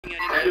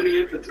enemy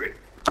infantry.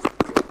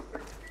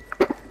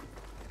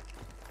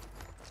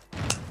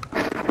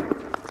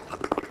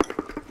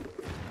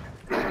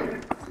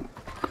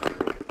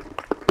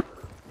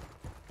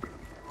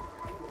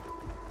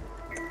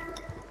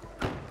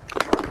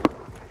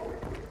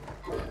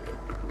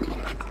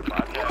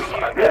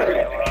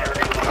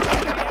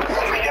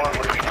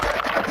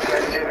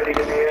 Activity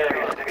in the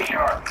area. Stay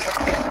sharp.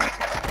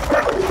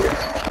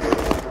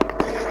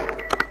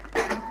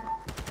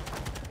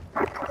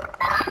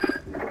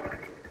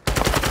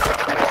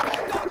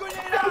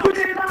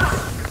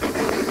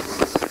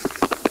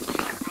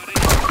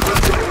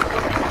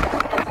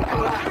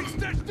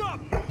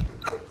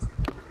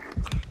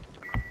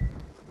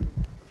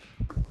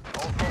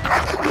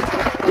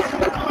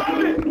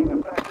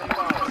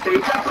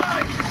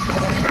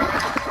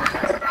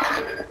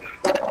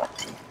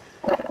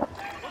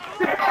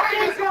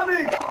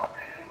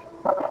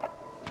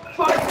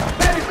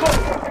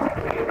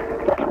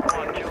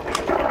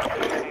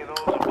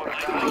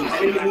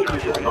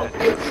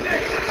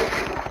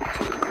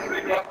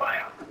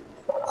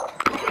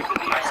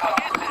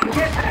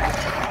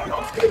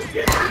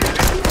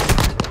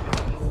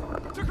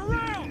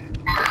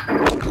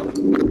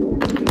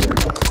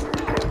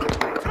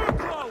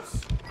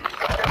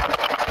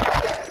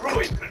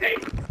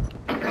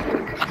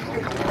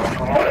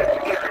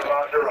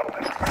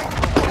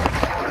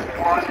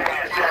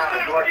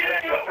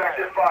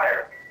 Effective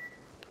fire.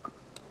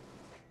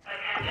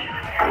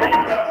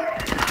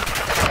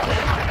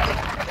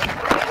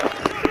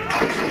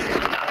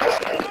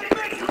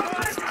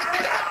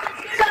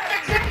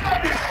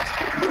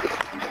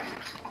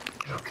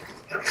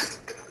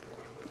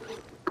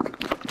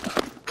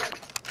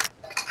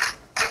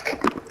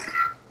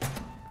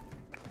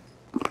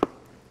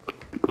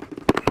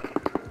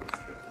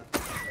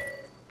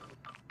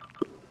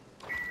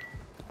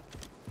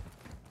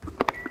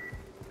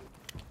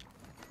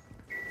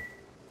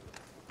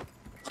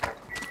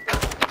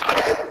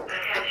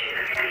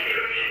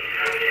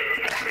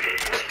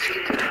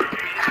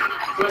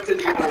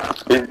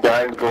 This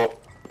guy's go.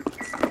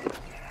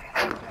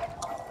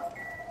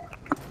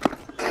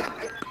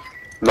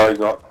 No, he's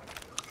not.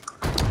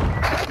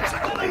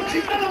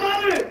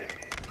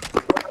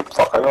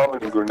 Fuck, I don't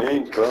have any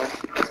grenades, bro.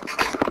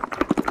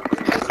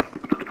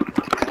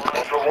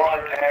 Ultra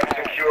One, tag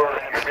secure.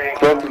 You're being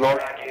Don't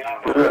lost.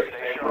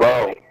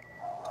 Wow.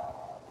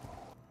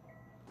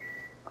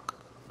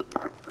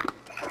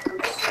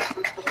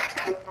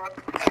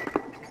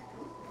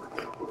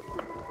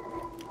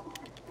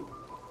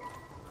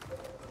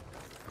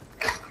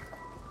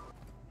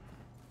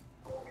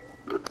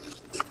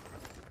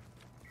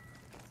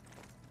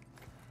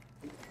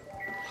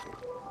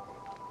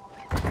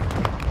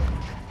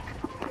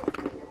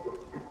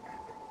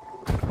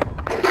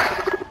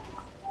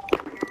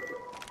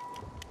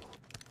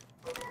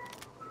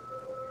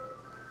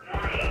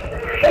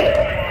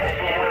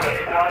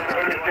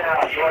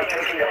 You are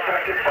taking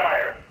effective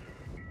fire.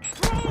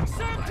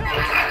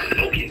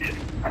 Located.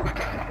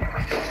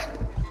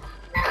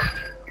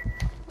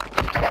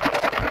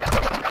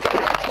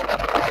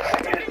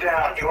 Get it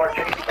down. You are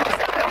taking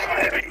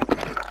heavy.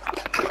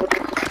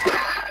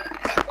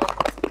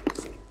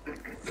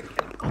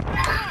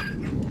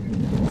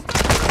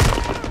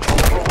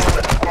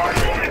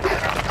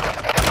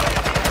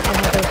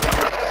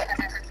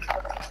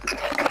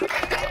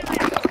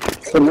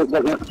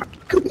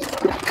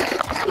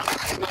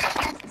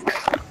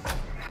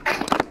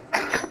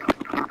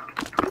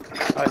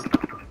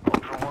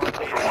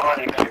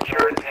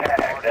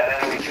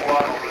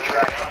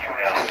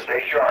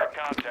 Stay sharp.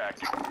 Contact.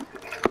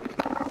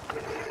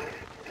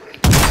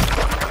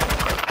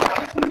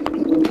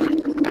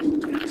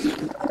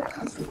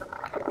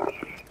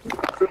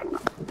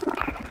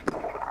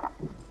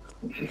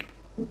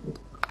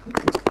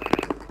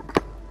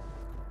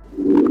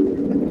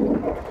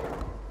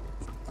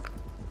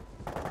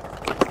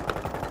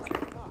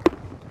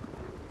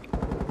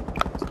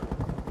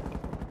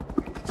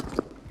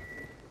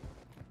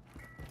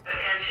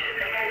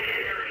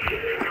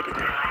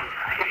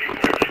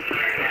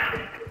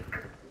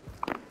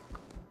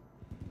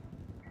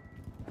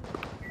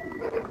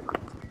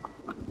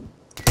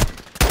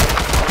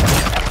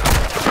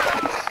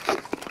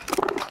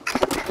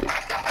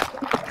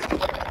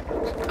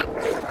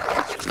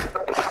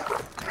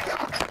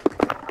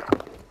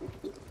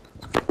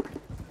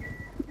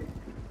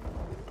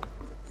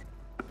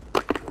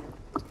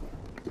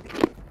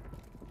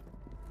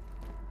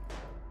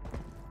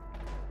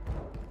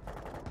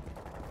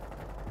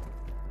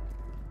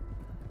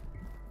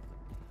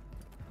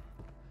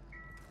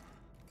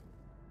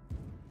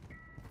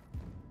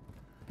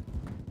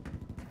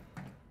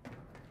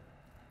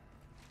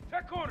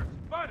 Headquarters!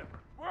 Find them!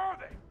 Where are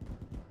they?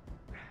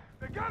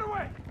 They got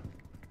away!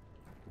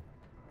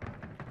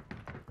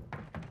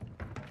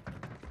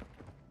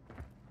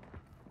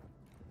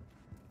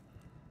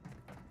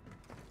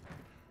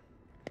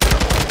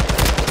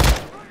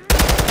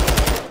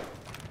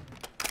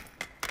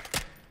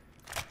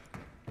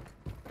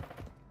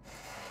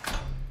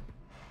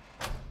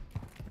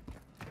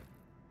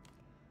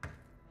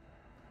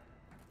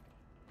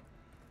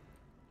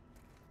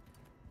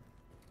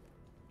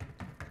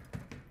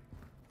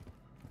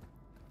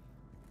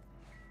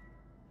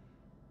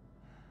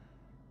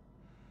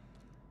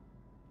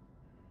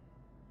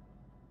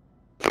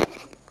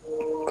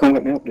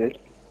 Don't let me up, dude.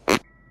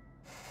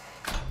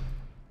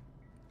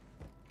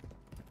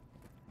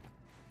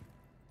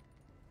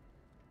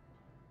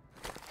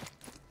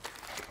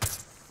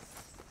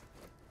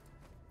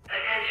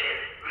 Attention,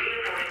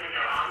 reinforcements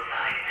are on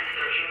site and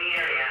searching the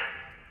area.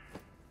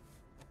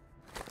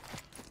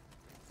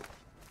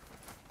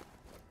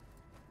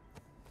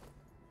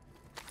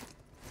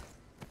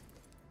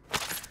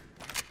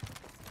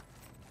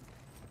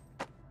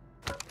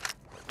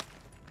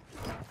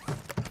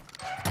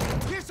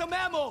 Here's some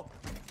ammo!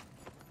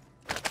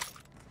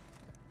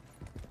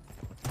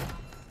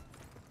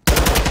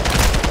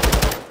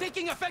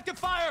 Taking effective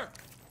fire!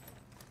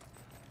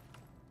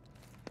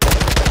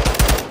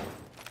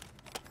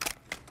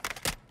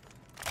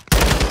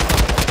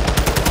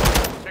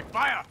 Check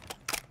fire!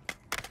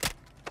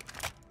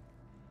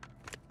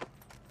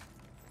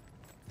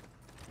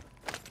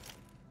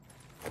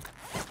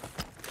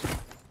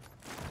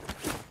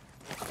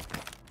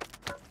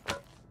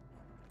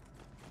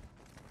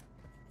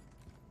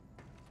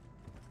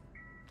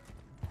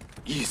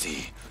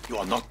 Easy. You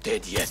are not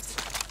dead yet.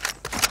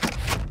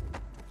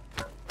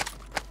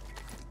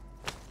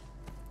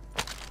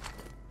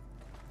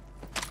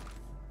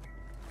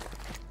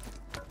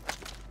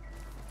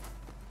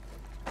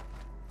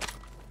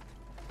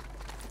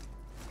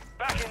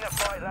 Back in the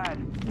fight,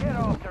 lad. Get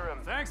after him.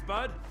 Thanks,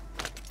 bud.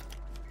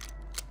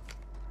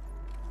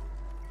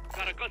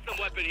 Got a custom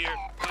weapon here.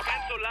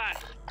 Avanzo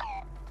last.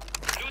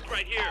 Loot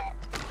right here.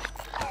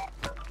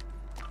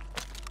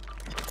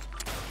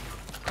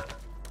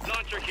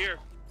 Launcher here.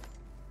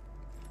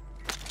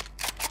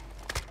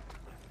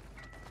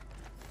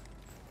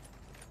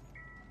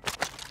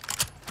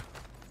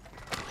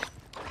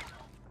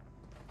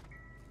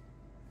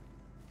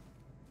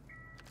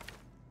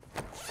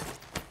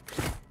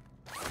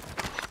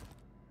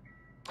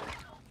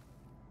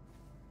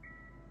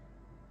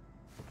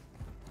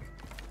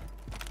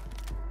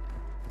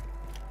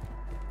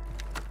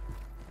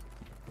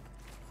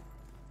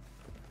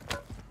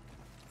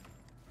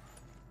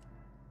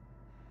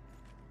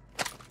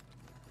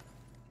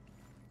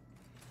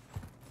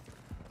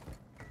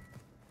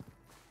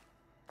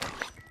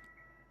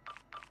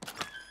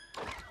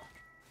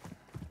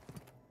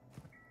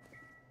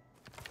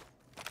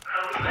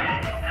 Code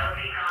red,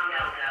 LTCOM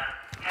Delta.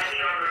 Heavy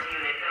armored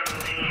units are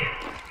moving in.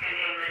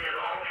 Containment of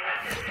all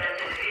threats and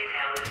sensitive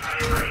intel is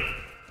priority.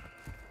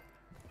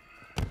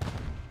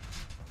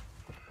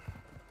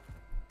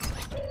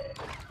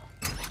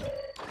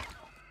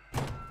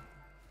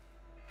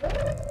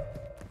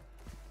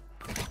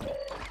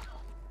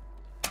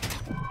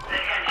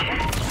 Attention,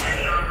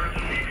 heavy armored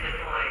units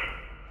deployed.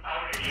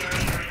 All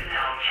security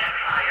personnel check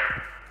fire.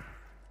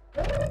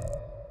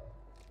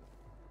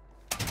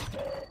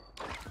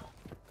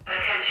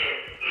 Attention,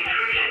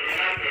 intrusion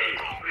detected.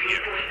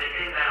 Reinforcements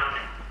inbound.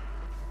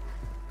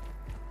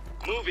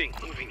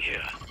 Moving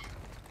here.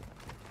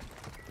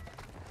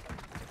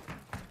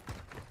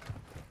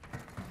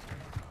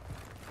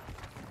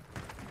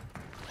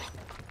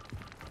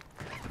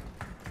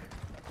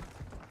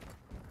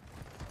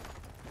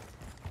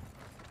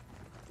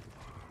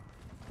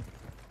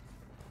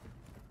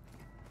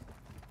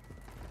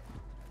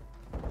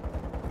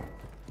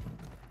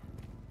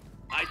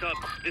 Eyes up.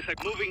 This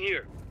like moving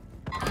here.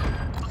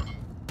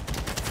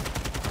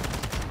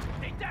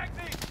 Hey,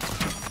 taxi!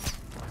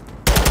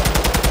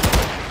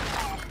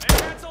 Hey,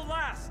 cancel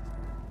last!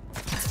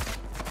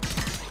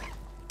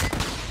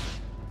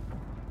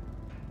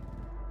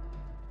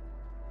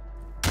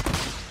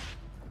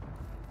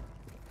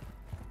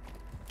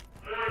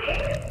 Warning,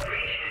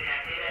 breach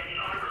detected at the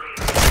armory.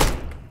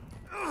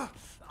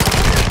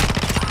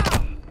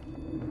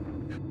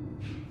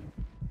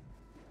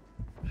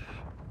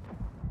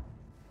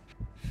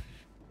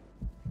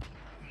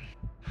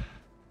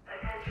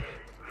 Attention,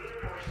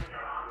 reinforcements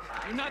are on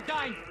site. You're not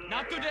dying!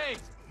 Not today!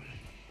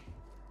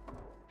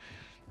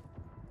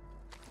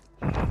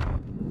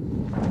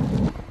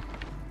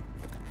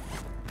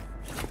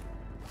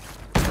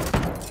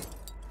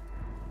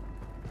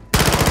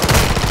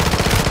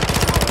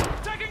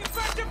 Taking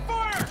effective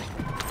fire!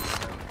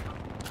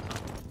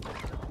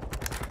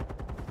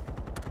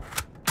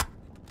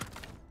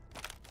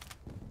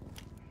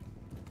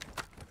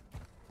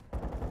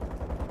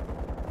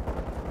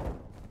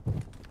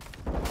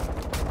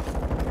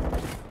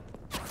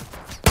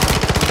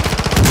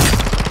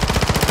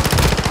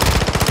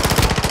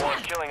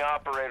 One, killing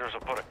operators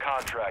will put a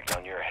contract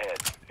on your head.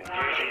 Engage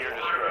at your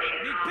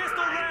discretion. Need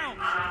pistol rounds!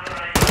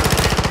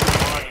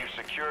 Come on, you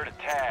secured a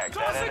tag.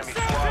 That enemy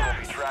Toxic squad will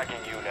Sanders! be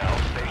tracking you now.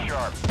 Stay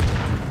sharp.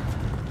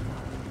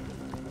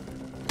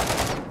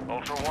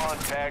 Ultra One,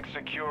 tag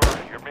secure.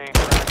 You're being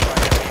tracked by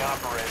enemy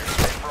operators.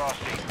 Stay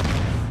frosty.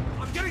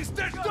 I'm getting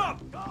stitched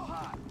up!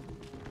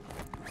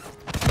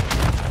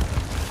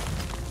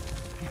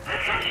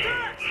 Attention,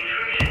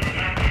 intrusion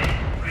detected.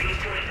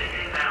 Reinforcements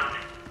inbound.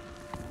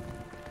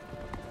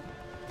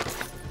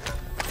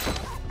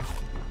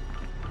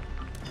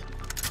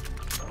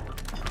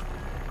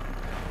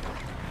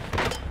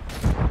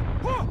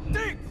 Whoa!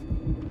 Dink!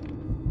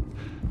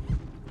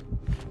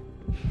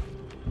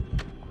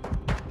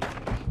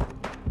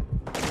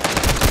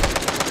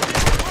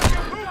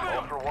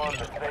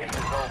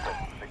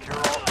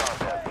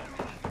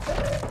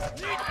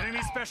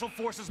 Special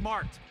Forces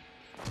marked.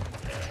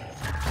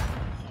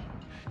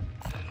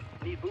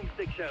 Need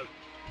boomstick shells.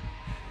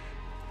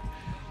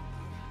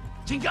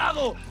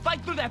 Chingado!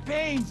 Fight through that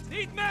pain!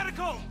 Need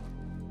medical!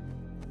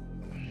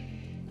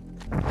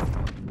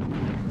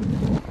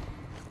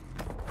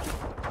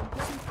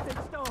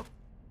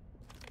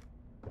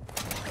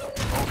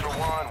 Ultra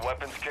One,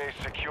 weapons case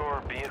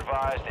secure. Be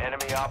advised,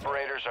 enemy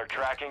operators are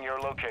tracking your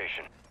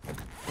location.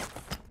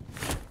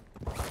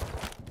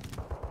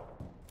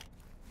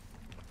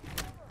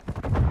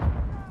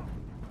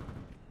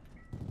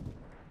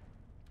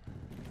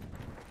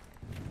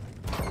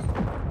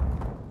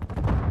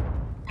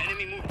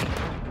 Enemy movement.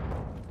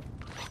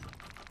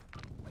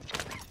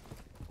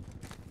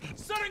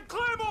 Setting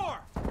Claymore!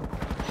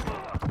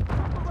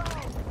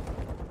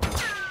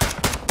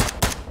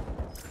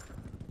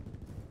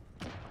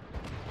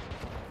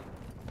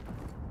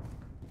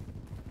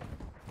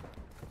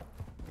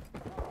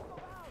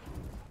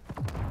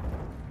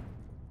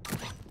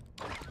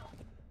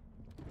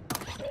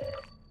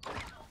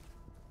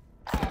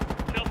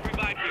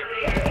 Self-revive here.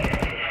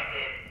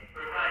 Detected.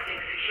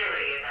 Requesting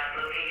security at that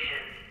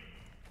location.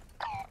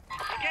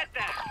 Forget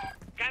that.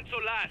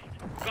 Cancel last.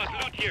 Got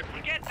loot here.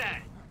 Forget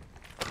that.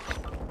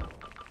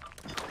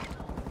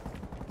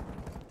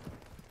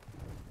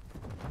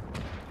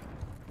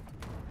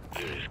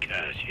 There's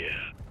cash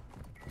here.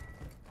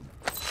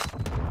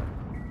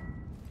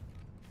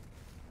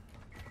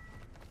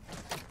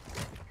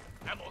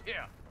 Ammo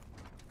here.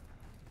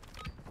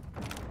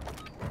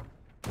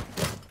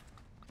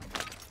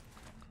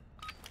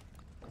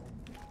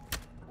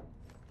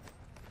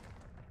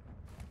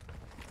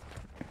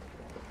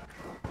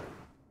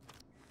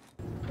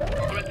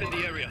 Threats in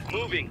the area.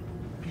 Moving.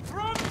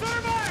 From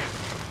thermite!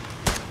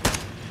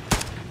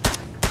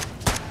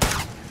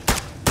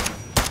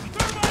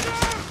 Thermite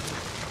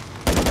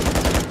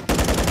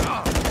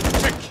out!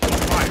 Check your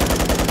fire.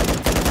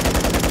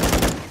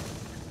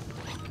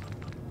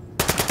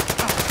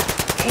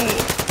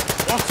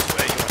 What's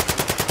where you are?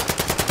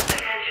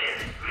 Attention.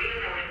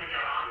 Reinforcements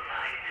are on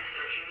site and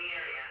searching the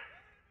area.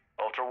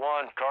 Ultra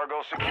One, cargo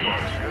secure.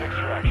 Good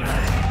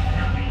extraction.